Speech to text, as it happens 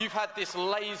you've had this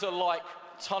laser-like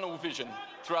tunnel vision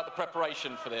throughout the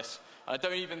preparation for this. And I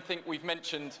don't even think we've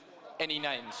mentioned any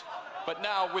names. But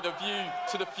now, with a view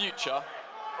to the future,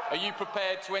 are you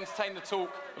prepared to entertain the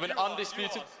talk of an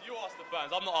undisputed... You ask the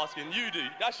fans, I'm not asking, you do.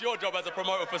 That's your job as a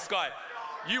promoter for Sky.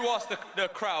 You ask the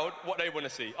crowd what they want to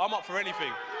see. I'm up for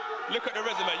anything. Look at the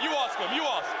resume. You ask them, you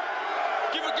ask.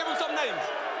 Give them some names.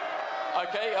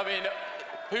 Okay, I mean,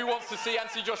 who wants to see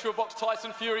Anthony Joshua box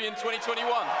Tyson Fury in 2021?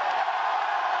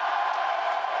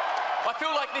 I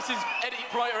feel like this is Eddie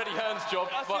Hearn's job.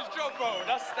 That's his job, bro.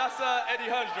 That's Eddie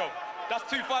Hearn's job. That's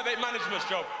 258 management's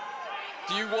job.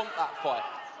 Do you want that fight?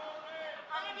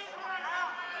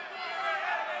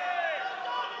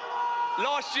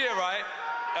 Last year, right,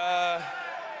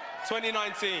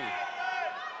 2019.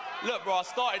 Look, bro, I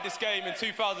started this game in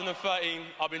 2013.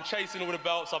 I've been chasing all the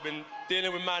belts. I've been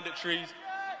dealing with mandatories.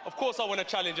 Of course I want to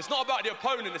challenge. It's not about the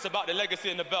opponent, it's about the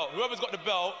legacy and the belt. Whoever's got the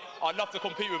belt, I'd love to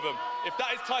compete with them. If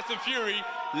that is Tyson Fury,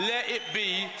 let it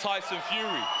be Tyson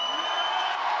Fury.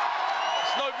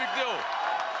 It's no big deal.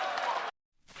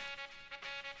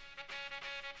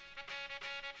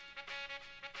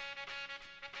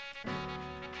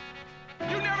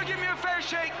 You never give me a fair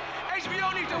shake.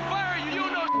 HBO needs to fire you.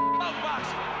 You know about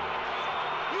boxing.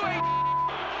 You ain't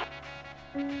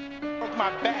broke my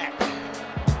back.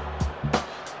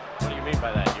 What do you mean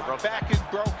by that? You broke back is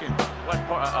broken. What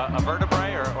a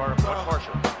vertebrae or what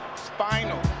portion?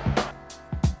 Spinal.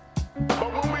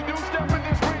 But when we do step in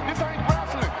this ring, this ain't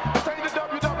wrestling. This ain't the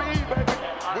WWE, baby.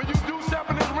 When you do step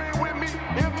in this ring with me,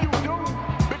 if you do,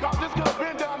 because this could have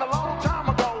been done a long time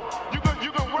ago, you can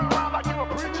run around like you're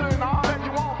a preacher and all that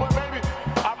you want, but baby,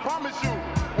 I promise you,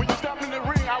 when you step in the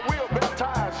ring, I will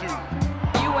baptize you.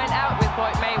 You went out with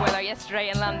Floyd Mayweather yesterday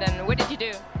in London. What did you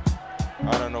do?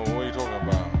 I don't know what you're talking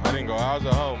about. I didn't go. I was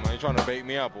at home. Man, you trying to bait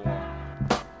me up or what?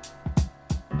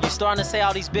 You're starting to say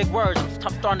all these big words.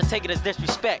 I'm starting to take it as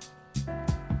disrespect. Do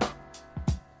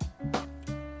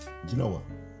you know what?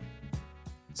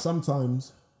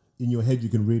 Sometimes in your head you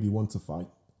can really want to fight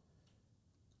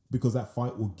because that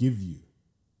fight will give you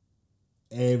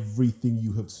everything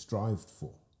you have strived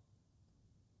for.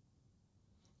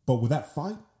 But with that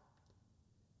fight,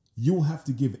 you'll have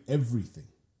to give everything,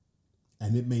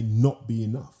 and it may not be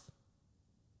enough.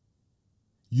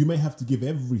 You may have to give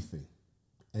everything,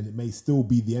 and it may still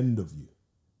be the end of you.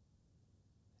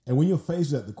 And when you're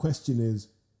faced with that, the question is,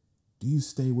 do you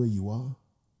stay where you are,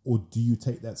 or do you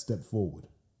take that step forward?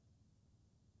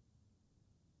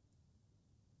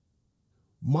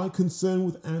 My concern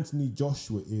with Anthony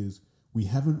Joshua is we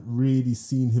haven't really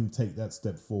seen him take that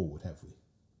step forward, have we?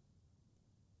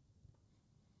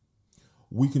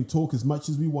 We can talk as much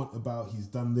as we want about he's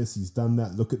done this, he's done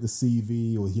that, look at the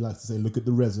CV, or he likes to say, look at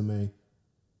the resume.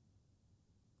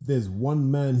 There's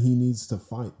one man he needs to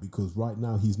fight because right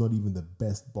now he's not even the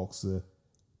best boxer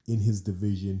in his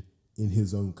division, in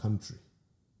his own country.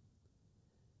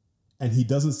 And he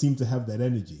doesn't seem to have that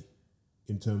energy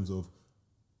in terms of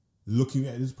looking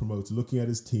at his promoter, looking at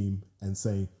his team and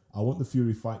saying, I want the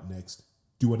Fury fight next.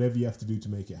 Do whatever you have to do to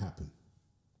make it happen.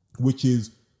 Which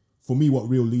is, for me, what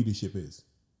real leadership is.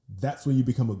 That's when you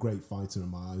become a great fighter in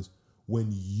my eyes,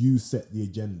 when you set the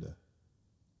agenda.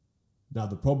 Now,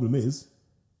 the problem is,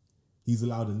 he's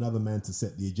allowed another man to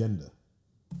set the agenda.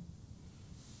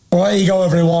 Well, there you go,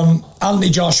 everyone. Anthony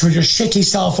Joshua just shit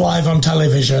himself live on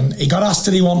television. He got asked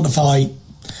did he want to fight,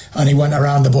 and he went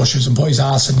around the bushes and put his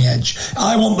arse on the edge.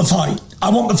 I want the fight. I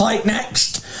want the fight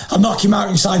next. I'll knock him out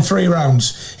inside 3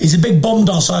 rounds. He's a big bum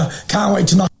dosser. Can't wait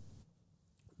to knock.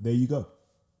 There you go.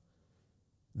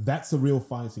 That's a real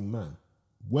fighting man.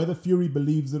 Whether Fury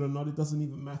believes it or not, it doesn't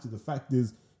even matter. The fact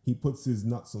is, he puts his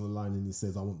nuts on the line and he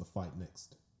says, I want the fight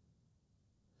next.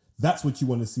 That's what you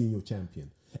want to see in your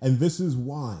champion. And this is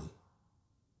why.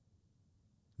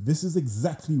 This is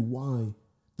exactly why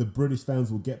the British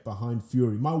fans will get behind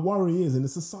Fury. My worry is, and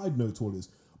it's a side note to all this,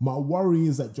 my worry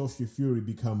is that Joshua Fury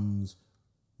becomes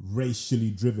racially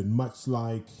driven, much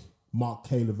like Mark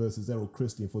Taylor versus Errol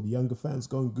Christian. For the younger fans,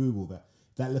 go and Google that.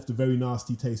 That left a very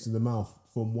nasty taste in the mouth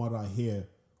from what I hear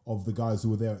of the guys who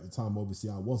were there at the time. Obviously,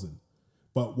 I wasn't.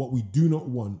 But what we do not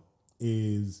want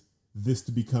is this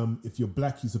to become, if you're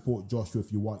black, you support Joshua.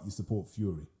 If you're white, you support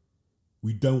Fury.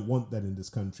 We don't want that in this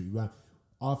country. Right?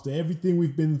 After everything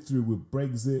we've been through with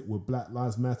Brexit, with Black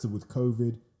Lives Matter, with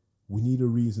COVID, we need a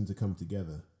reason to come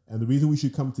together. And the reason we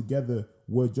should come together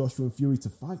were Joshua and Fury to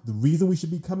fight. The reason we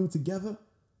should be coming together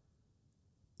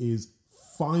is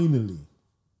finally,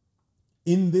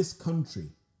 in this country,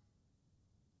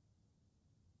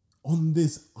 on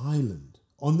this island,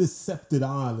 on this sceptred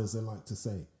isle, as they like to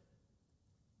say,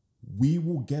 we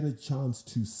will get a chance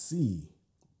to see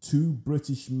two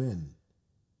British men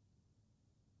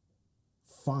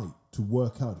fight to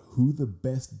work out who the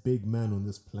best big man on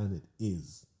this planet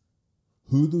is,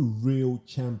 who the real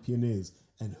champion is,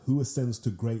 and who ascends to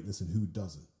greatness and who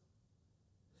doesn't.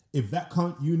 If that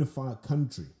can't unify a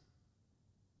country,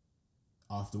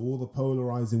 after all the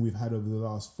polarizing we've had over the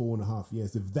last 4.5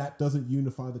 years, if that doesn't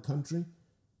unify the country,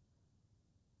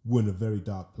 we're in a very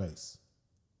dark place.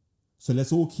 So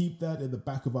let's all keep that in the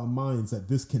back of our minds, that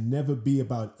this can never be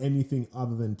about anything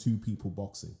other than two people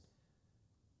boxing.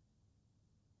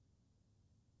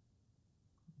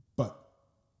 But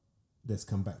let's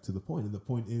come back to the point. And the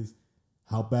point is,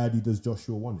 how badly does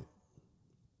Joshua want it?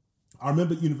 I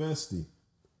remember at university,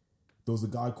 there was a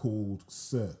guy called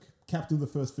Cirque, captain of the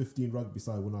first 15 rugby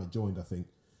side when I joined, I think.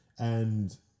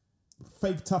 And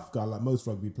fake tough guy, like most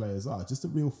rugby players are, just a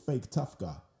real fake tough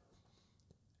guy.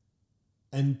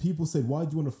 And people said, why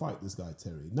do you want to fight this guy,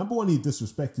 Terry? Number one, he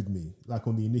disrespected me, like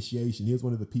on the initiation. He was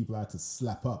one of the people I had to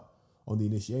slap up on the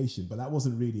initiation. But that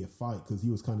wasn't really a fight because he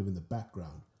was kind of in the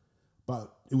background.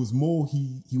 But it was more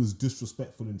he was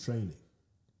disrespectful in training.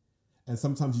 And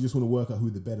sometimes you just want to work out who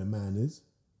the better man is.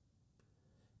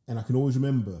 And I can always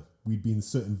remember we'd be in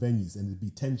certain venues and there'd be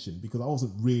tension because I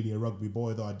wasn't really a rugby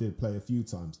boy, though I did play a few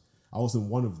times. I wasn't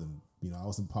one of them. You know, I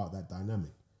wasn't part of that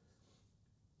dynamic.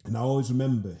 And I always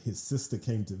remember his sister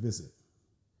came to visit.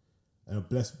 And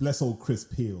bless old Chris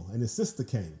Peel. And his sister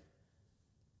came.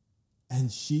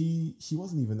 And she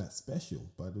wasn't even that special.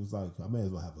 But it was like, I may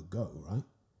as well have a go, right?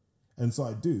 And so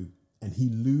I do. And he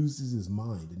loses his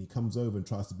mind. And he comes over and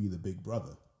tries to be the big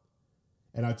brother.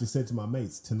 And I just said to my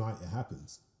mates, tonight it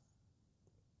happens.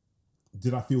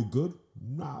 Did I feel good?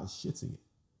 Nah, I was shitting it.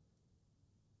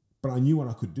 But I knew what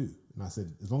I could do. And I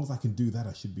said, as long as I can do that,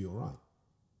 I should be all right.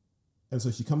 And so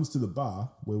she comes to the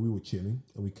bar where we were chilling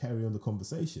and we carry on the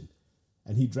conversation.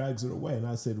 And he drags her away. And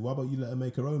I said, why about you let her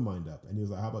make her own mind up? And he was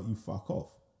like, how about you fuck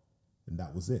off? And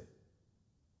that was it.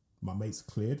 My mates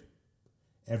cleared.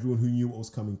 Everyone who knew what was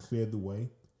coming cleared the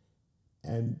way.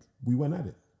 And we went at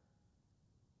it.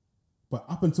 But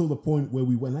up until the point where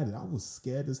we went at it, I was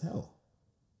scared as hell.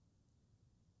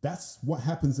 That's what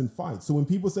happens in fights. So when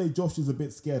people say Josh is a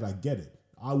bit scared, I get it.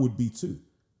 I would be too.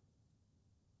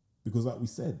 Because like we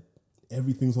said,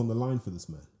 everything's on the line for this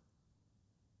man.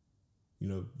 You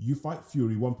know, you fight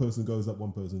Fury, one person goes up,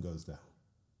 one person goes down.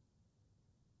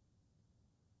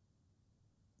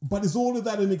 But is all of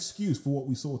that an excuse for what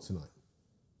we saw tonight?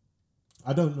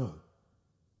 I don't know.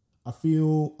 I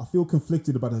feel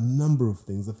conflicted about a number of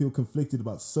things. I feel conflicted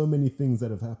about so many things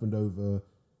that have happened over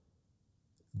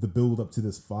the build up to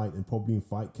this fight and probably in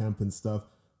fight camp and stuff,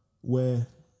 where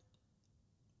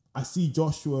I see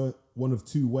Joshua one of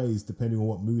two ways depending on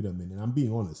what mood I'm in. And I'm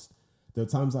being honest. There are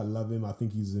times I love him. I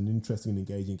think he's an interesting and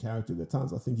engaging character. There are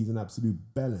times I think he's an absolute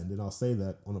bellend. And I'll say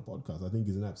that on a podcast. I think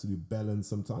he's an absolute bellend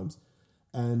sometimes.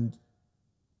 And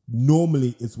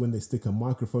normally it's when they stick a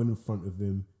microphone in front of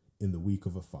him in the week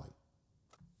of a fight.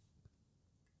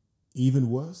 Even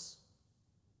worse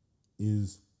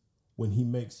is when he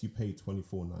makes you pay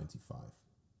 $24.95.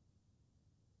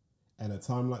 At a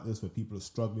time like this where people are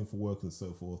struggling for work and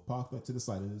so forth, park that to the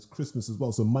side. And it's Christmas as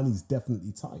well, so money's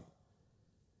definitely tight.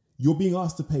 You're being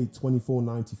asked to pay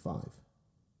 $24.95.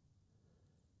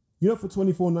 You know, for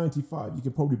 $24.95, you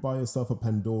could probably buy yourself a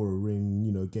Pandora ring,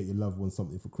 you know, get your loved one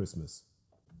something for Christmas.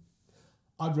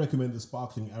 I'd recommend the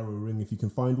Sparkling Arrow ring if you can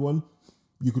find one.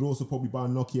 You could also probably buy a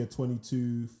Nokia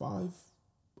 22.5.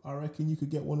 I reckon you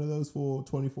could get one of those for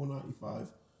 $24.95.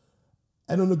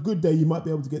 And on a good day, you might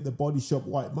be able to get the Body Shop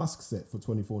White Musk set for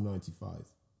 $24.95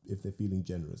 if they're feeling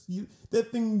generous. There are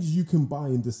things you can buy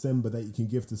in December that you can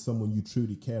give to someone you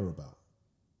truly care about.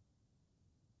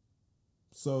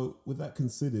 So with that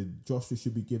considered, Joshua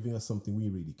should be giving us something we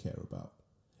really care about.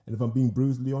 And if I'm being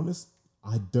brutally honest,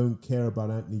 I don't care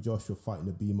about Anthony Joshua fighting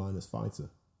a B-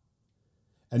 fighter.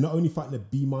 And not only fighting a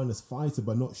B- fighter,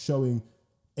 but not showing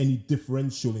any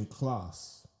differential in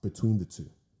class between the two.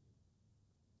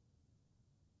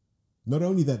 Not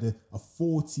only that, they're a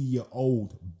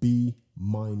 40-year-old B-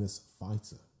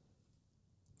 fighter.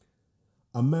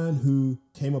 A man who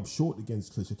came up short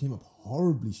against Klitschko, came up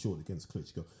horribly short against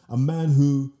Klitschko. A man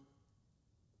who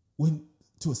went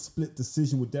to a split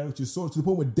decision with Derek Chisora to the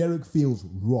point where Derek feels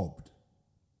robbed.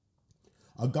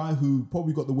 A guy who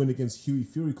probably got the win against Hughie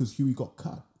Fury because Hughie got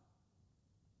cut.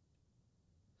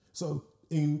 So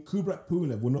in Kubrat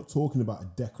Pulev, we're not talking about a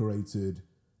decorated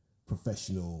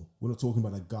professional. We're not talking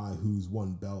about a guy who's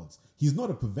won belts. He's not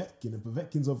a Povetkin, and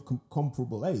Povetkin's of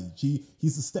comparable age.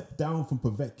 He's a step down from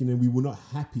Povetkin, and we were not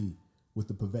happy with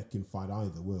the Povetkin fight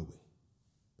either, were we?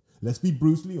 Let's be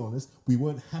brutally honest. We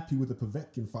weren't happy with the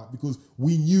Povetkin fight because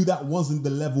we knew that wasn't the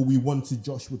level we wanted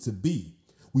Joshua to be.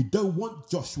 We don't want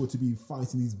Joshua to be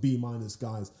fighting these B-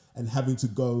 guys and having to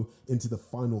go into the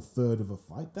final third of a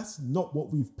fight. That's not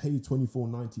what we've paid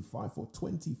 $24.95 for.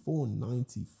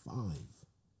 $24.95.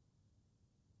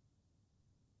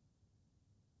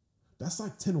 That's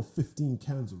like 10 or 15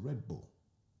 cans of Red Bull.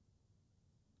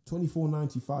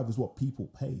 $24.95 is what people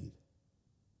paid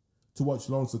to watch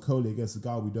Lawrence Okolie against a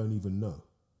guy we don't even know.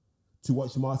 To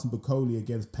watch Martin Bakole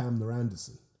against Pamela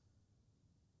Anderson.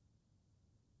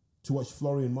 To watch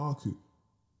Florian Marku.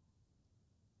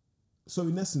 So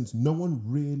in essence, no one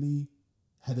really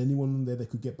had anyone in there that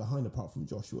could get behind apart from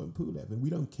Joshua and Pulev. And we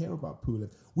don't care about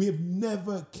Pulev. We have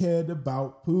never cared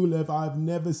about Pulev. I've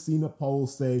never seen a poll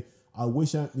say, I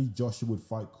wish Anthony Joshua would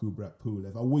fight Kubrat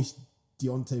Pulev. I wish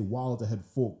Deontay Wilder had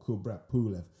fought Kubrat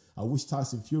Pulev. I wish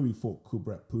Tyson Fury fought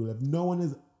Kubrat Pulev. No one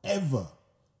has ever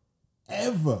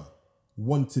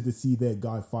wanted to see their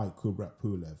guy fight Kubrat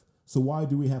Pulev. So why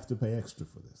do we have to pay extra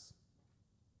for this?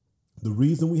 The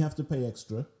reason we have to pay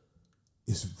extra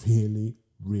is really,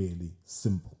 really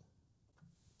simple.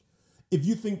 If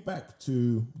you think back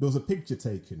to, there was a picture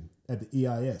taken at the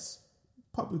EIS,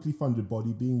 publicly funded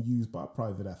body being used by a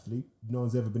private athlete. No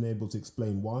one's ever been able to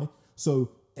explain why.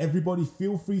 So everybody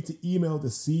feel free to email the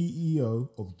CEO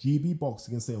of GB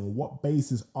Boxing and say, on what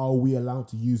basis are we allowed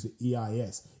to use the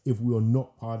EIS if we are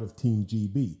not part of Team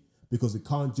GB? Because it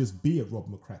can't just be at Rob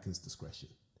McCracken's discretion.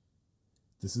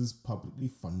 This is publicly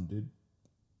funded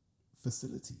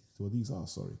facilities. Well, these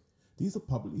are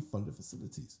publicly funded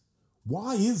facilities.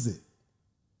 Why is it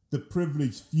the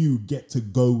privileged few get to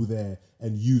go there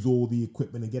and use all the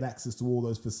equipment and get access to all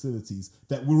those facilities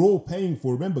that we're all paying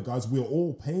for? Remember, guys, we're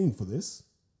all paying for this.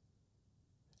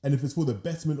 And if it's for the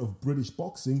betterment of British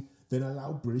boxing, then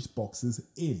allow British boxers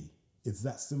in. It's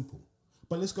that simple.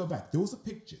 But let's go back. There was a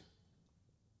picture.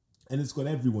 And it's got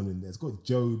everyone in there. It's got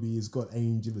Joby, it's got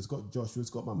Angel, it's got Joshua, it's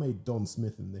got my mate Don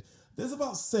Smith in there. There's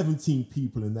about 17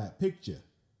 people in that picture.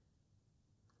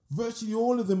 Virtually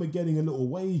all of them are getting a little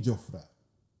wage off that.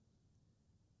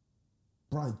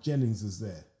 Brian Jennings is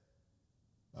there.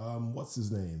 What's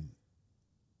his name?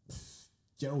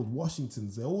 Gerald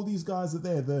Washington's there. All these guys are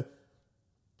there. The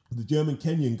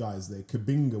German-Kenyan guys there,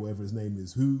 Kabinga, whatever his name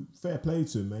is, who, fair play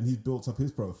to him, man, he's built up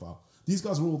his profile. These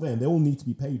guys are all there and they all need to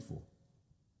be paid for.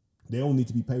 They all need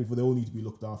to be paid for. They all need to be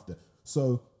looked after.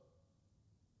 So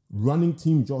running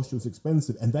Team Joshua is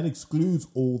expensive, and that excludes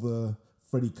all the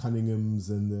Freddie Cunninghams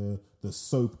and the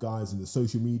soap guys and the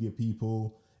social media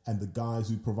people and the guys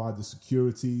who provide the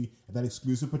security, and that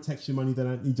excludes the protection money that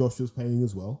Anthony Joshua's paying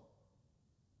as well.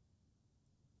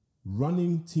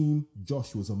 Running Team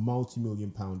Joshua is a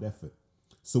multi-million-pound effort.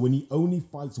 So when he only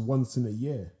fights once in a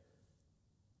year,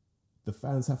 the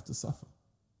fans have to suffer.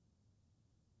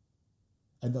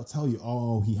 And they'll tell you,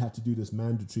 oh, he had to do this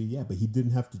mandatory. Yeah, but he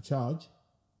didn't have to charge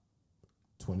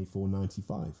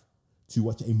 $24.95 to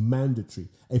watch a mandatory,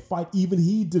 a fight even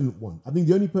he didn't want. I think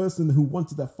the only person who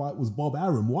wanted that fight was Bob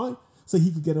Arum. Why? So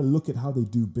he could get a look at how they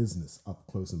do business up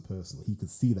close and personal. He could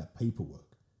see that paperwork.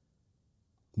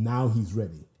 Now he's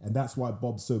ready. And that's why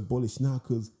Bob's so bullish now,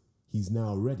 because he's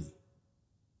now ready.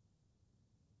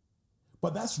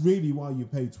 But that's really why you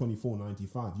pay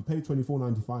 $24.95. You pay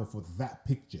 $24.95 for that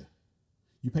picture.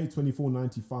 You pay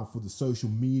 $24.95 for the social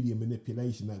media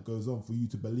manipulation that goes on for you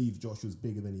to believe Joshua's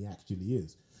bigger than he actually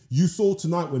is. You saw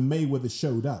tonight when Mayweather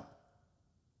showed up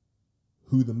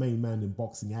who the main man in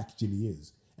boxing actually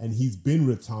is. And he's been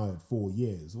retired 4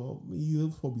 years. Well, he'll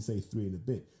probably say 3 and a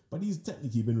bit. But he's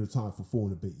technically been retired for 4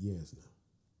 and a bit years now.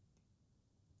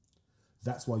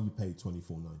 That's why you pay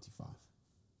 $24.95.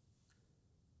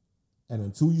 And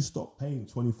until you stop paying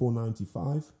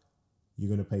 $24.95, you're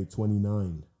going to pay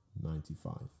 $29.95.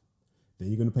 Then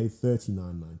you're going to pay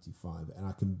 $39.95. And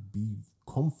I can be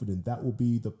confident that will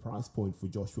be the price point for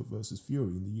Joshua versus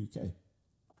Fury in the UK.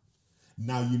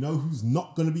 Now, you know who's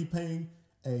not going to be paying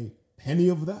a penny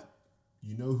of that?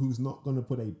 You know who's not going to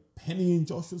put a penny in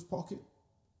Joshua's pocket?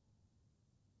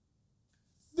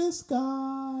 This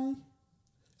guy.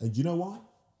 And you know why?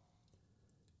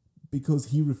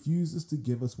 Because he refuses to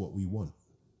give us what we want.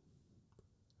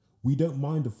 We don't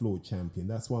mind a flawed champion.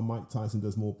 That's why Mike Tyson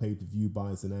does more pay-per-view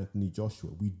buys than Anthony Joshua.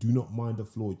 We do not mind a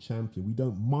flawed champion. We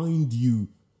don't mind you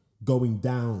going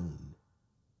down.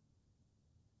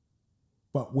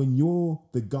 But when you're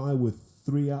the guy with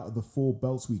 3 out of the 4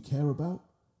 belts we care about,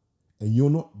 and you're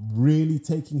not really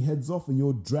taking heads off, and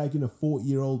you're dragging a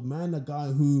 40-year-old man, a guy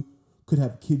who could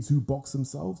have kids who box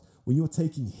themselves, when you're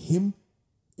taking him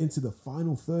into the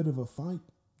final third of a fight,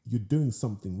 you're doing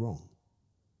something wrong.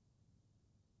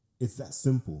 It's that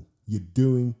simple. you're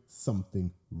doing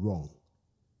something wrong.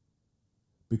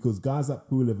 Because guys like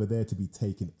Pulev are there to be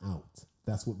taken out.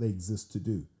 That's what they exist to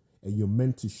do. And you're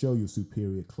meant to show your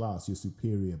superior class, your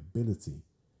superior ability.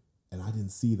 And I didn't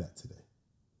see that today.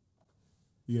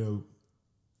 You know,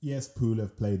 yes,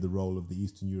 Pulev played the role of the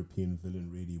Eastern European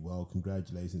villain really well.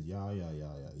 Congratulations,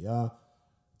 yeah.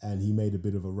 And he made a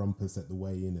bit of a rumpus at the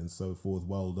weigh-in and so forth.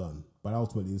 Well done. But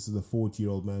ultimately, this is a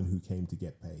 40-year-old man who came to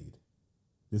get paid.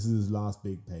 This is his last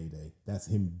big payday. That's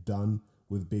him done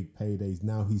with big paydays.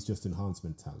 Now he's just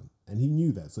enhancement talent. And he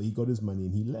knew that. So he got his money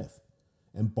and he left.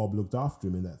 And Bob looked after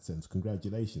him in that sense.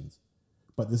 Congratulations.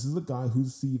 But this is a guy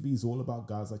whose CV is all about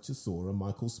guys like Chisora,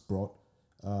 Michael Sprott,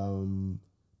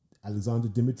 Alexander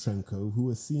Dimitrenko, who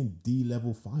are seeing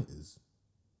D-level fighters.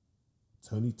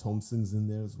 Tony Thompson's in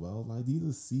there as well. Like, these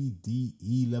are C, D,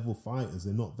 E level fighters.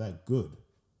 They're not that good.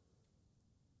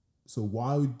 So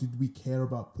why did we care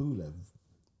about Pulev?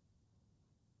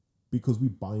 Because we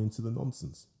buy into the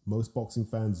nonsense. Most boxing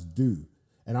fans do.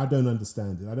 And I don't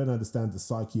understand it. I don't understand the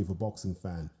psyche of a boxing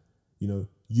fan. You know,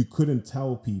 you couldn't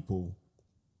tell people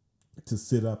to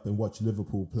sit up and watch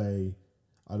Liverpool play,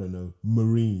 I don't know,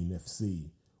 Marine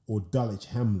FC or Dulwich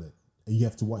Hamlet. And you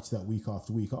have to watch that week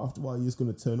after week. After a while, you're just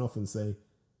going to turn off and say,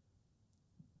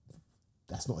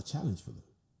 that's not a challenge for them.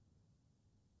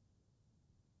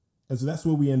 And so that's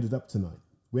where we ended up tonight.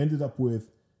 We ended up with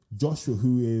Joshua,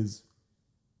 who is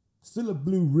still a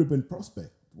blue ribbon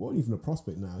prospect. Well, even a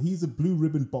prospect now. He's a blue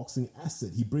ribbon boxing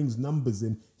asset. He brings numbers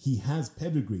in. He has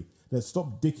pedigree. Let's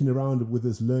stop dicking around with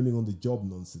this learning on the job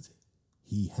nonsense.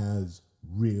 He has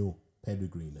real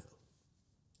pedigree now.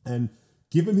 And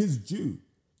give him his due.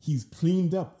 He's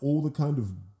cleaned up all the kind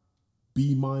of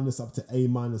B- up to A-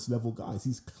 level guys.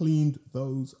 He's cleaned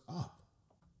those up.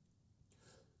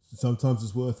 Sometimes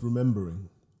it's worth remembering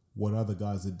what other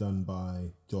guys had done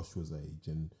by Joshua's age.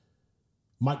 And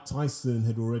Mike Tyson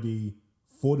had already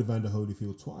fought Evander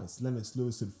Holyfield twice. Lennox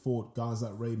Lewis had fought guys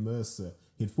like Ray Mercer.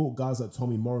 He'd fought guys like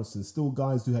Tommy Morrison, still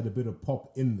guys who had a bit of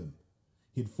pop in them.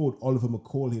 He'd fought Oliver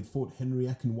McCall. He'd fought Henry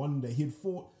Akinwande. He'd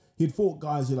fought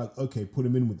guys you're like, okay, put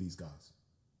him in with these guys.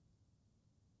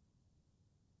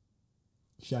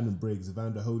 Shannon Briggs,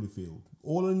 Evander Holyfield,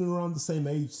 all in and around the same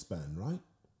age span, right?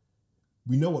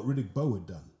 We know what Riddick Bowe had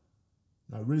done.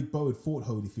 Now, Riddick Bowe had fought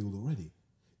Holyfield already.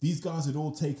 These guys had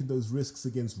all taken those risks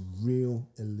against real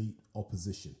elite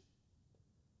opposition.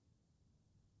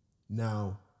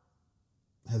 Now,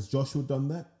 has Joshua done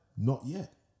that? Not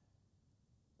yet.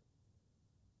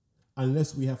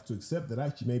 Unless we have to accept that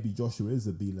actually maybe Joshua is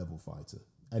a B-level fighter.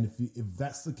 And if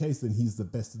that's the case, then he's the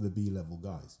best of the B-level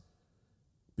guys.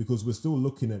 Because we're still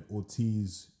looking at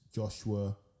Ortiz,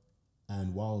 Joshua,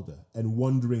 and Wilder and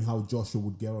wondering how Joshua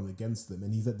would get on against them.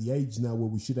 And he's at the age now where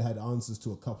we should have had answers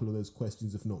to a couple of those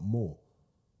questions, if not more.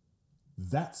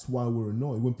 That's why we're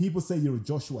annoyed. When people say you're a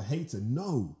Joshua hater,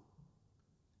 no.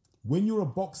 When you're a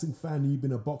boxing fan and you've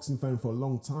been a boxing fan for a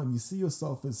long time, you see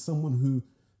yourself as someone who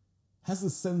has a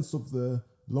sense of the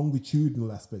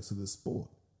longitudinal aspects of the sport.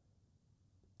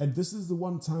 And this is the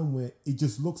one time where it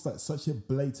just looks like such a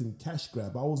blatant cash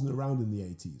grab. I wasn't around in the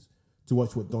 80s to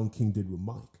watch what Don King did with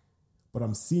Mike. But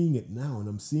I'm seeing it now, and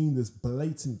I'm seeing this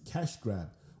blatant cash grab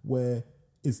where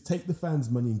it's take the fans'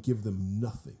 money and give them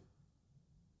nothing.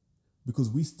 Because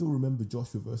we still remember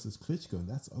Joshua versus Klitschko, and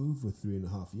that's over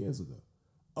 3.5 years ago.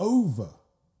 Over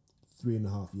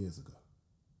 3.5 years ago.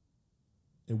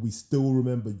 And we still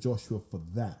remember Joshua for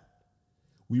that.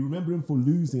 We remember him for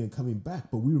losing and coming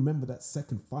back, but we remember that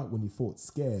second fight when he fought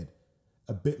scared.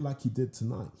 A bit like he did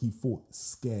tonight. He fought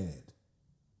scared.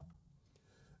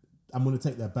 I'm going to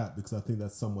take that back because I think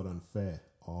that's somewhat unfair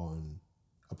on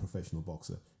a professional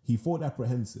boxer. He fought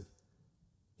apprehensive.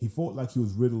 He fought like he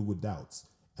was riddled with doubts.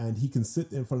 And he can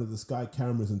sit there in front of the Sky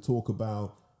cameras and talk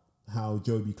about how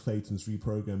Joby Clayton's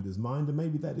reprogrammed his mind. And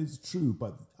maybe that is true,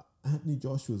 but Anthony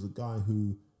Joshua is a guy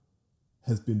who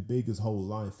has been big his whole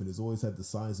life and has always had the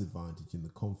size advantage in the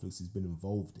conflicts he's been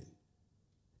involved in.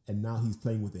 And now he's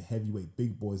playing with the heavyweight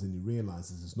big boys and he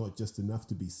realizes it's not just enough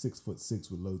to be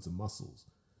 6'6" with loads of muscles,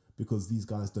 because these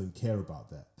guys don't care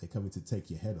about that. They're coming to take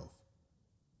your head off.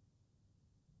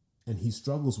 And he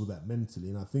struggles with that mentally.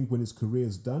 And I think when his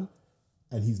career's done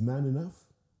and he's man enough,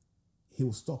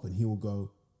 he'll stop and he will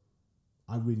go,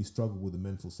 I really struggle with the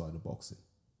mental side of boxing.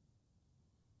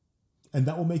 And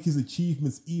that will make his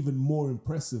achievements even more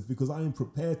impressive, because I am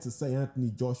prepared to say Anthony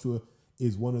Joshua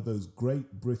is one of those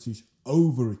great British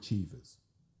overachievers.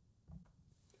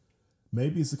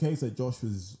 Maybe it's the case that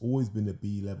Joshua's always been a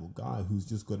B-level guy who's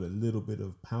just got a little bit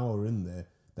of power in there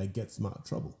that gets him out of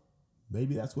trouble.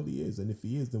 Maybe that's what he is. And if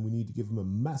he is, then we need to give him a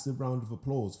massive round of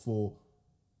applause for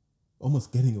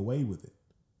almost getting away with it.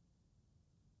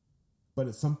 But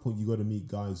at some point, you got to meet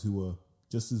guys who are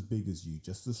just as big as you,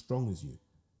 just as strong as you,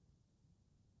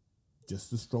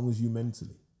 just as strong as you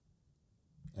mentally.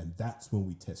 And that's when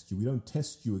we test you. We don't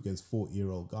test you against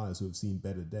 40-year-old guys who have seen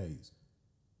better days.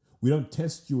 We don't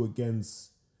test you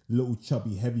against little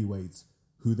chubby heavyweights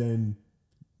who then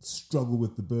struggle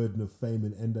with the burden of fame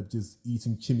and end up just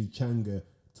eating chimichanga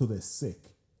till they're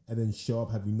sick and then show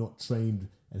up having not trained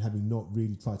and having not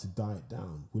really tried to diet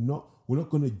down. We're not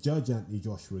going to judge Anthony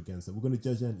Joshua against that. We're going to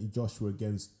judge Anthony Joshua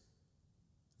against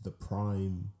the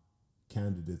prime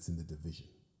candidates in the division.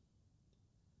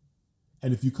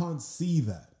 And if you can't see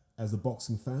that as a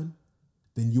boxing fan,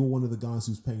 then you're one of the guys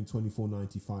who's paying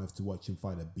 $24.95 to watch him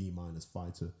fight a B-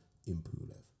 fighter in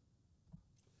Pulev.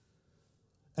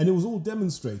 And it was all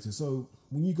demonstrated. So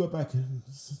when you go back,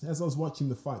 as I was watching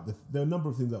the fight, there are a number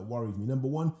of things that worried me. Number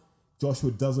one,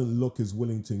 Joshua doesn't look as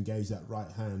willing to engage that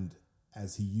right hand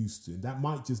as he used to. And that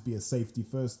might just be a safety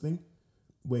first thing,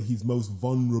 where he's most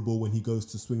vulnerable when he goes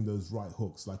to swing those right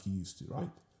hooks like he used to, right?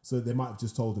 So they might have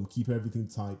just told him, keep everything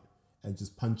tight and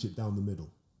just punch it down the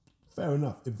middle. Fair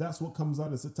enough. If that's what comes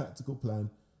out as a tactical plan,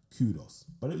 kudos.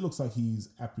 But it looks like he's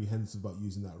apprehensive about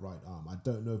using that right arm. I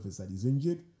don't know if it's that he's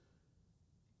injured.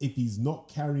 If he's not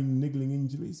carrying niggling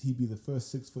injuries, he'd be the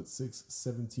first 6'6",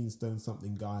 17 stone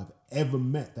something guy I've ever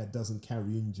met that doesn't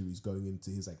carry injuries going into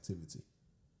his activity.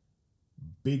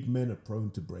 Big men are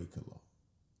prone to break a lot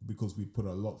because we put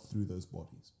a lot through those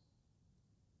bodies.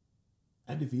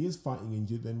 And if he is fighting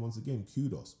injured, then once again,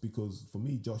 kudos. Because for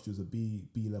me, Joshua's a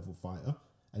B-level fighter.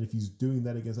 And if he's doing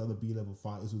that against other B-level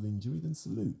fighters with injury, then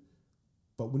salute.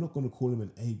 But we're not going to call him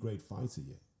an A-grade fighter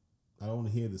yet. I don't want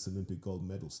to hear this Olympic gold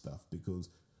medal stuff because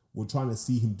we're trying to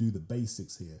see him do the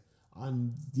basics here.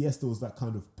 And yes, there was that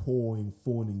kind of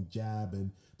fawning jab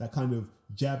and that kind of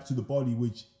jab to the body,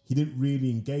 which he didn't really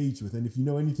engage with. And if you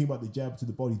know anything about the jab to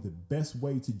the body, the best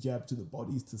way to jab to the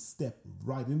body is to step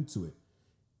right into it.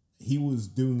 He was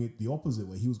doing it the opposite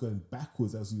way. He was going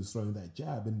backwards as he was throwing that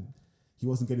jab, and he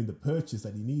wasn't getting the purchase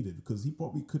that he needed because he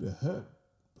probably could have hurt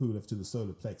Pulev to the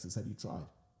solar plexus had he tried.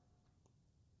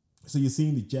 So you're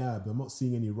seeing the jab. I'm not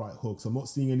seeing any right hooks. I'm not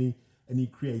seeing any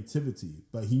creativity.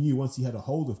 But he knew once he had a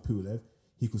hold of Pulev,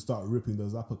 he could start ripping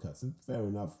those uppercuts. And fair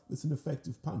enough, it's an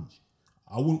effective punch.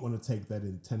 I wouldn't want to take that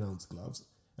in 10-ounce gloves.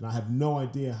 And I have no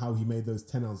idea how he made those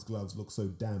 10-ounce gloves look so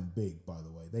damn big, by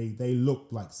the way. They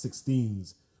looked like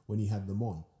 16s when he had them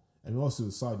on. And also,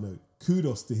 a side note,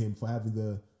 kudos to him for having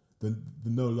the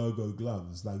no logo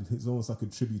gloves. Like, it's almost like a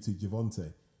tribute to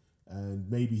Gervonta. And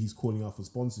maybe he's calling out for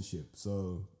sponsorship.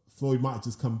 So Floyd might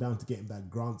just come down to get him that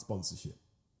Grant sponsorship.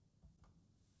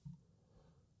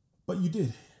 But you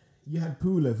did. You had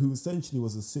Pulev, who essentially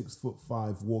was a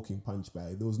 6'5" walking punch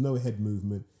bag. There was no head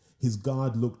movement. His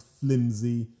guard looked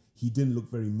flimsy. He didn't look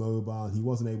very mobile. He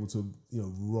wasn't able to,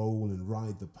 roll and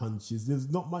ride the punches. There's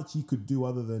not much he could do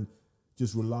other than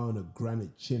just rely on a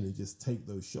granite chin and just take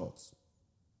those shots.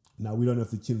 Now, we don't know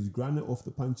if the chin was granite or if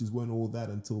the punches weren't all that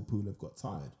until Pulev got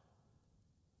tired.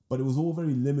 But it was all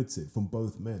very limited from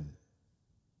both men.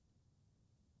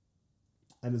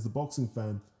 And as a boxing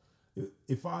fan,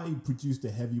 if I produced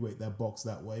a heavyweight that boxed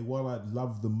that way, while I'd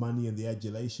love the money and the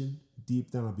adulation, deep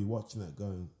down I'd be watching that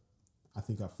going, I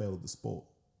think I failed the sport.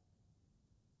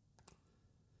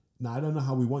 Now, I don't know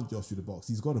how we want Joshua to box.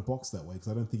 He's got to box that way because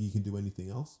I don't think he can do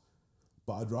anything else.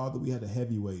 But I'd rather we had a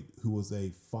heavyweight who was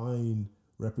a fine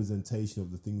representation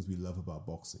of the things we love about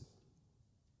boxing.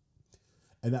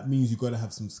 And that means you've got to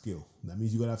have some skill. That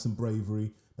means you've got to have some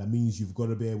bravery. That means you've got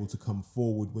to be able to come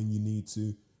forward when you need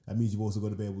to. That means you've also got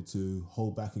to be able to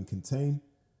hold back and contain.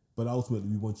 But ultimately,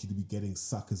 we want you to be getting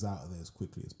suckers out of there as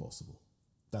quickly as possible.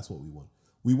 That's what we want.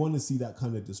 We want to see that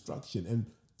kind of destruction. And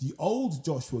the old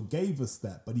Joshua gave us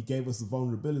that, but he gave us the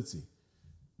vulnerability.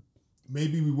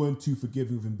 Maybe we weren't too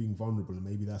forgiving of him being vulnerable, and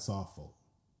maybe that's our fault.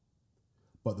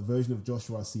 But the version of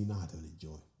Joshua I see now, I don't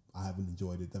enjoy. I haven't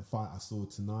enjoyed it. The fight I saw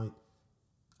tonight,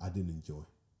 I didn't enjoy.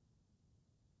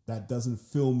 That doesn't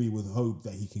fill me with hope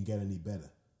that he can get any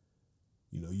better.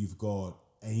 You've got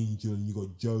Angel and you've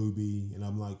got Joby, and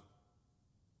I'm like,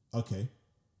 okay.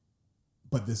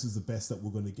 But this is the best that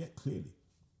we're going to get, clearly.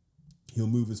 He'll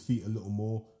move his feet a little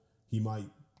more. He might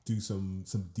do some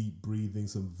deep breathing,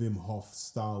 some Wim Hof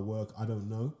style work. I don't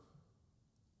know.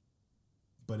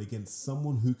 But against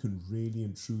someone who can really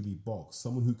and truly box,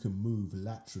 someone who can move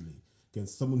laterally,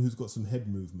 against someone who's got some head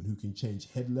movement, who can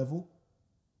change head level,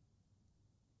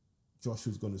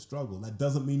 Joshua's going to struggle. That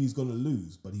doesn't mean he's going to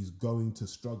lose, but he's going to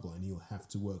struggle and he'll have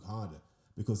to work harder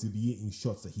because he'll be eating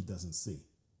shots that he doesn't see.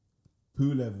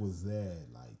 Pulev was there,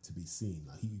 to be seen.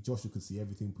 Joshua could see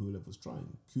everything Pulev was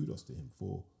trying. Kudos to him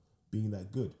for being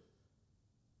that good.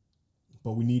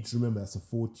 But we need to remember that's a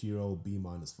 40-year-old B-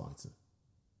 fighter.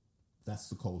 That's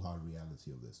the cold hard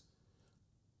reality of this.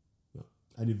 Yeah.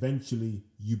 And eventually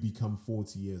you become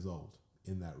 40 years old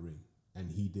in that ring.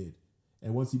 And he did.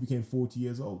 And once he became 40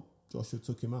 years old, Joshua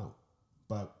took him out.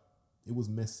 But it was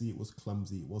messy, it was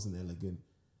clumsy, it wasn't elegant.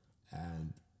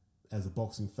 And as a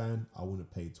boxing fan, I wouldn't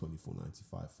have paid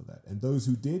 $24.95 for that. And those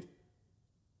who did,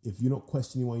 if you're not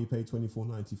questioning why you paid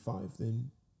 $24.95,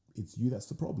 then it's you that's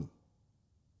the problem.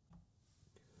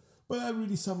 But that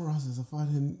really summarizes the fight.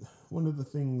 And one of the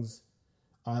things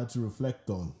I had to reflect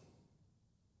on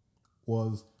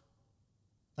was,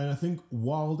 and I think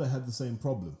Wilder had the same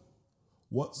problem.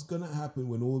 What's going to happen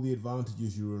when all the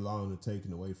advantages you rely on are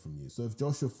taken away from you? So if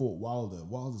Joshua fought Wilder,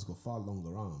 Wilder's got far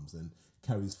longer arms and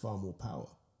carries far more power.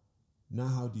 Now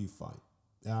how do you fight?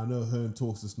 And I know Hearn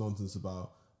talks this nonsense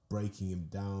about breaking him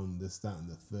down, this, that, and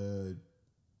the third.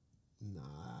 Nah,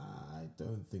 I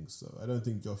don't think so. I don't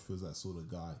think Joshua's that sort of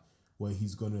guy where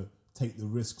he's going to take the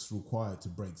risks required to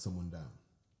break someone down.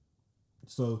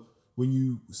 So when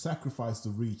you sacrifice the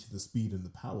reach, the speed, and the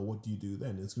power, what do you do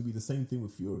then? It's going to be the same thing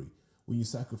with Fury. When you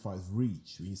sacrifice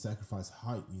reach, when you sacrifice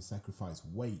height, when you sacrifice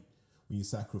weight, when you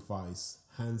sacrifice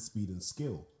hand speed and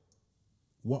skill,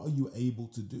 what are you able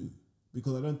to do?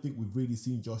 Because I don't think we've really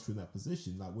seen Joshua in that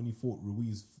position. Like when he fought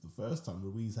Ruiz for the first time,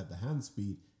 Ruiz had the hand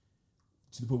speed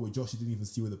to the point where Joshua didn't even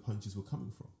see where the punches were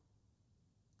coming from.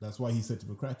 That's why he said to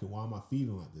McCracken, why am I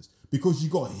feeling like this? Because you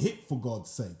got hit, for God's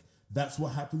sake. That's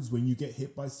what happens when you get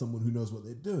hit by someone who knows what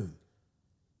they're doing.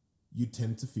 You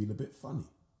tend to feel a bit funny.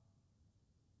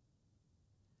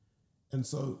 And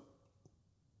so,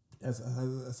 as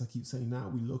I keep saying, now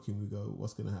we look and we go,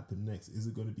 what's going to happen next? Is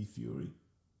it going to be Fury?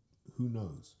 Who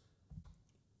knows?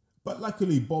 But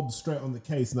luckily, Bob's straight on the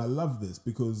case, and I love this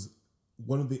because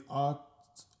one of the art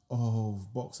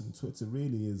of boxing Twitter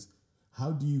really is,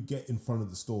 how do you get in front of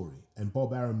the story? And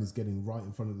Bob Arum is getting right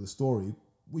in front of the story,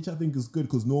 which I think is good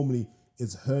because normally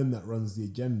it's Hearn that runs the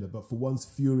agenda. But for once,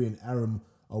 Fury and Arum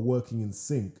are working in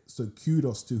sync. So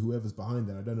kudos to whoever's behind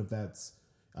that. I don't know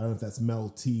if that's Mel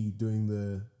T doing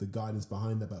the guidance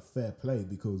behind that, but fair play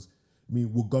because, I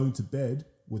mean, we're going to bed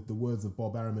with the words of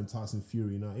Bob Arum and Tyson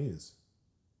Fury in our ears.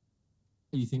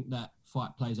 You think that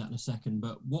fight plays out in a second,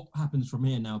 but what happens from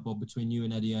here now, Bob, between you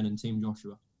and Eddie Hearn and Team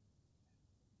Joshua?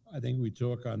 I think we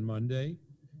talk on Monday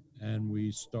and we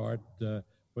start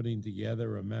putting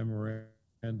together a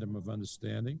memorandum of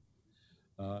understanding,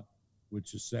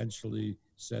 which essentially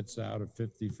sets out a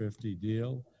 50-50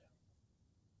 deal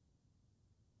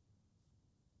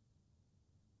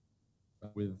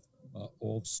with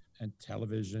all and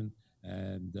television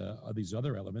and these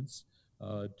other elements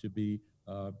to be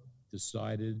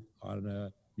decided on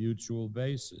a mutual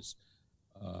basis.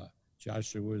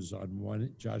 Joshua's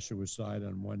side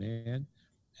on one hand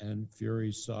and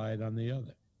Fury's side on the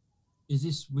other. Is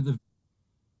this with a...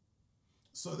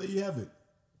 So there you have it.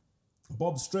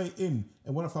 Bob straight in.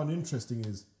 And what I found interesting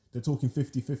is they're talking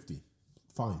 50-50.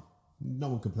 Fine. No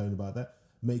one complained about that.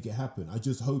 Make it happen. I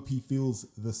just hope he feels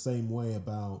the same way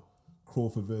about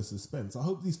Crawford versus Spence. I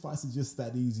hope these fights are just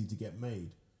that easy to get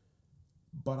made.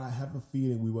 But I have a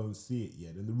feeling we won't see it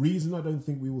yet. And the reason I don't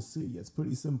think we will see it yet is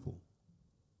pretty simple.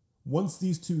 Once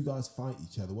these two guys fight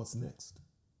each other, what's next?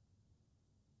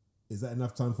 Is that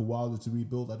enough time for Wilder to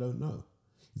rebuild? I don't know.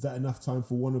 Is that enough time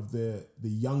for one of the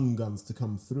young guns to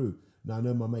come through? Now, I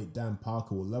know my mate Dan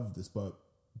Parker will love this, but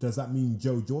does that mean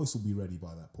Joe Joyce will be ready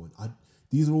by that point?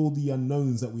 These are all the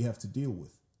unknowns that we have to deal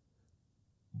with.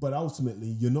 But ultimately,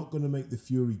 you're not going to make the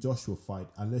Fury-Joshua fight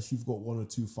unless you've got one or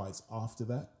two fights after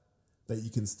that you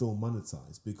can still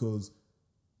monetize, because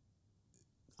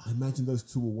I imagine those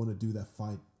two will want to do that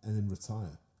fight and then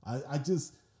retire.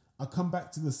 I come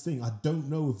back to this thing. I don't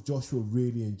know if Joshua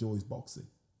really enjoys boxing.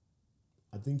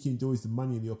 I think he enjoys the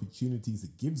money and the opportunities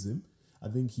it gives him. I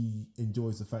think he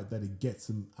enjoys the fact that it gets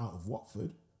him out of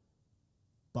Watford.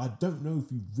 But I don't know if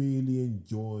he really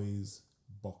enjoys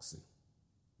boxing.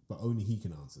 But only he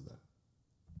can answer that.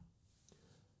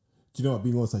 Do you know what?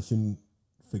 Being honest, I shouldn't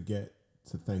forget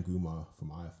to thank Umar from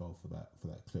IFL for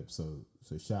that clip. So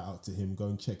shout out to him. Go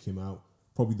and check him out.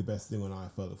 Probably the best thing on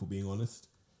IFL, if we're being honest.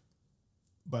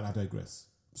 But I digress.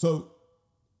 So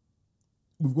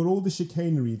we've got all the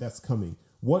chicanery that's coming.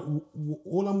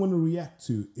 All I'm going to react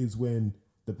to is when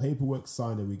the paperwork's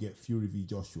signed and we get Fury v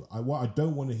Joshua. What I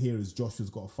don't want to hear is Joshua's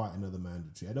got to fight another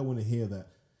mandatory. I don't want to hear that.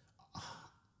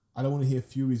 I don't want to hear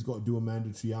Fury's got to do a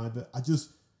mandatory either.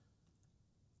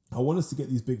 I want us to get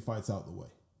these big fights out of the way.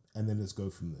 And then let's go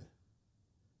from there.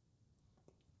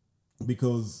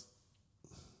 Because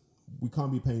we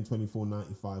can't be paying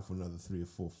 $24.95 for another 3 or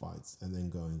 4 fights and then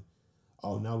going,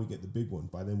 oh, now we get the big one.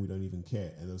 By then we don't even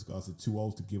care. And those guys are too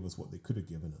old to give us what they could have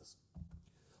given us.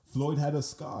 Floyd had us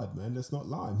scarred, man. Let's not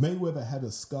lie. Mayweather had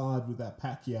us scarred with that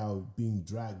Pacquiao being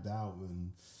dragged out,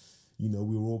 and we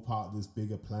were all part of this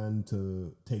bigger plan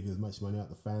to take as much money out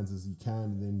the fans as you can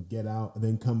and then get out and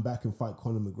then come back and fight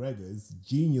Conor McGregor. It's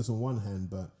genius on one hand,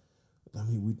 but I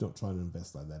mean, we're not trying to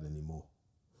invest like that anymore.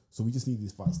 So we just need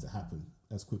these fights to happen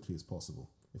as quickly as possible,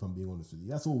 if I'm being honest with you.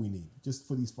 That's all we need, just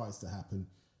for these fights to happen.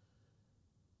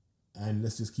 And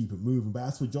let's just keep it moving. But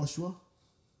as for Joshua,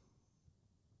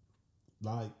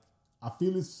 I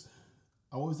feel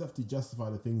I always have to justify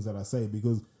the things that I say,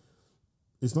 because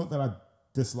it's not that I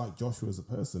dislike Joshua as a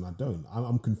person. I don't.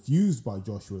 I'm confused by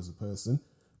Joshua as a person,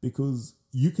 because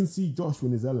you can see Joshua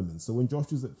in his elements. So when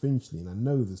Joshua's at Finchley, and I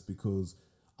know this because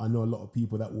I know a lot of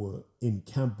people that were in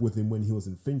camp with him when he was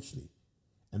in Finchley,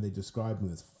 and they described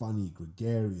him as funny,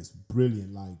 gregarious,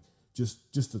 brilliant, like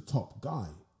just a top guy.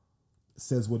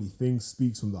 Says what he thinks,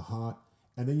 speaks from the heart.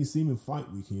 And then you see him in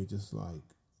fight week and you're just like,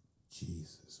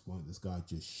 Jesus, why don't this guy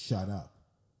just shut up?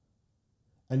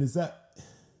 And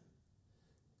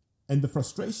and the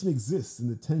frustration exists in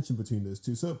the tension between those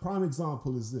two. So a prime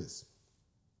example is this.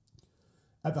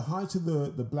 At the height of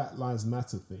the Black Lives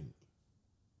Matter thing,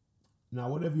 now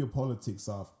whatever your politics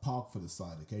are, park for the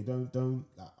side, okay? Don't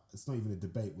it's not even a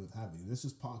debate worth having. Let's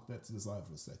just park that to the side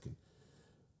for a second.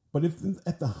 But if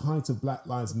at the height of Black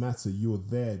Lives Matter, you're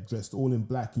there dressed all in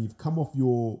black and you've come off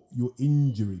your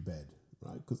injury bed,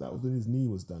 right? Because that was when his knee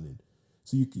was done in.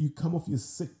 So you come off your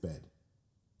sick bed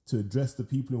to address the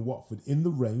people in Watford in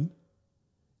the rain,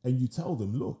 and you tell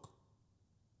them, look,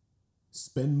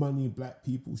 spend money in black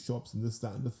people's shops and this,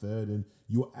 that, and the third, and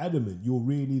you're adamant, you're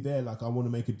really there, like, I want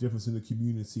to make a difference in the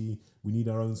community, we need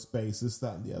our own space, this,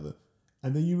 that, and the other.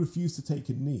 And then you refuse to take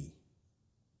a knee.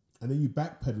 And then you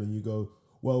backpedal and you go,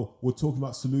 well, we're talking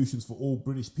about solutions for all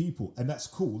British people, and that's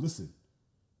cool. Listen,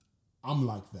 I'm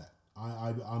like that.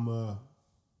 I'm a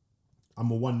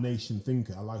one nation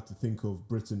thinker. I like to think of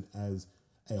Britain as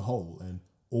a whole and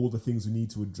all the things we need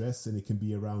to address, and it can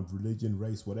be around religion,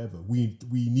 race, whatever. We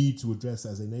need to address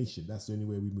as a nation. That's the only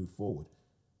way we move forward.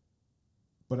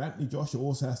 But Anthony Joshua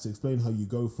also has to explain how you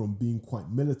go from being quite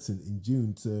militant in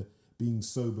June to being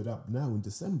sobered up now in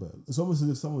December. It's almost as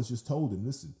if someone's just told him,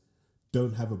 listen,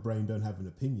 don't have a brain, don't have an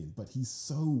opinion. But he's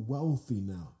so wealthy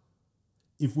now.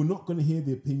 If we're not going to hear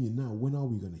the opinion now, when are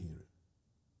we going to hear it?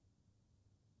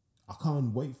 I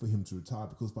can't wait for him to retire,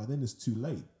 because by then it's too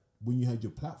late. When you had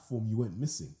your platform, you went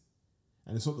missing.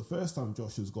 And it's not the first time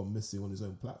Joshua's gone missing on his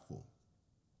own platform.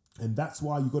 And that's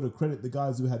why you got to credit the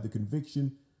guys who had the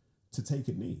conviction to take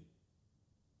a knee.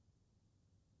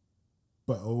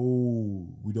 But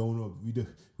we don't want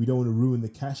to ruin the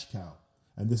cash cow.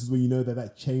 And this is when you know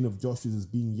that chain of Joshua's is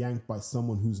being yanked by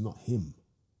someone who's not him.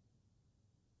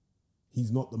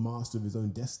 He's not the master of his own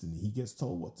destiny. He gets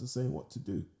told what to say and what to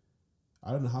do.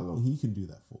 I don't know how long he can do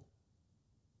that for.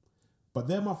 But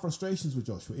they're my frustrations with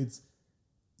Joshua. It's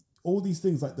all these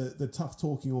things like the tough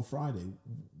talking on Friday.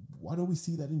 Why don't we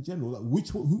see that in general? Like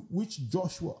which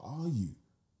Joshua are you?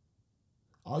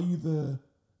 Are you the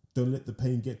don't let the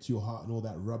pain get to your heart and all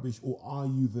that rubbish? Or are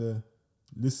you the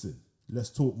listen, let's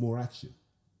talk more action?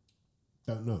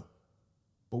 Don't know.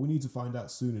 But we need to find out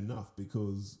soon enough,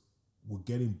 because we're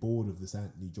getting bored of this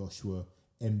Anthony Joshua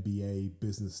MBA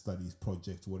business studies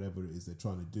project, whatever it is they're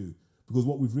trying to do. Because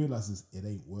what we've realized is it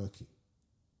ain't working.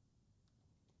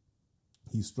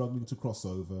 He's struggling to cross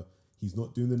over. He's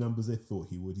not doing the numbers they thought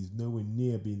he would. He's nowhere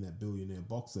near being that billionaire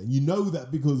boxer. And you know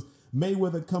that because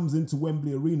Mayweather comes into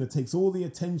Wembley Arena, takes all the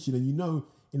attention, and you know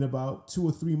in about 2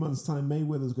 or 3 months' time,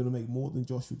 Mayweather's going to make more than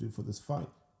Joshua did for this fight.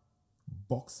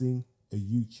 Boxing a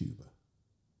YouTuber.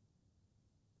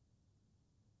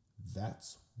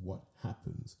 That's what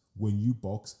happens when you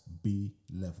box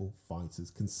B-level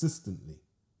fighters consistently.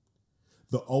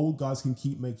 The old guys can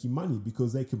keep making money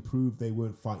because they can prove they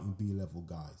weren't fighting B-level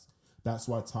guys. That's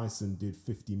why Tyson did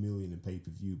 50 million in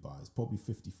pay-per-view buys, probably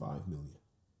 55 million.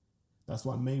 That's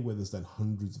why Mayweather's done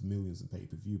hundreds of millions in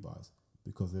pay-per-view buys,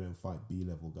 because they don't fight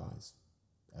B-level guys.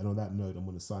 And on that note, I'm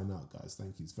going to sign out, guys.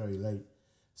 Thank you. It's very late.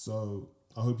 So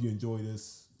I hope you enjoy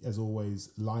this. As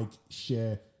always, like,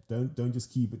 share. Don't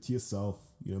just keep it to yourself.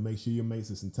 Make sure your mates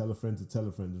listen, tell a friend to tell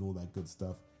a friend and all that good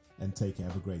stuff. And take care.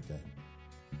 Have a great day.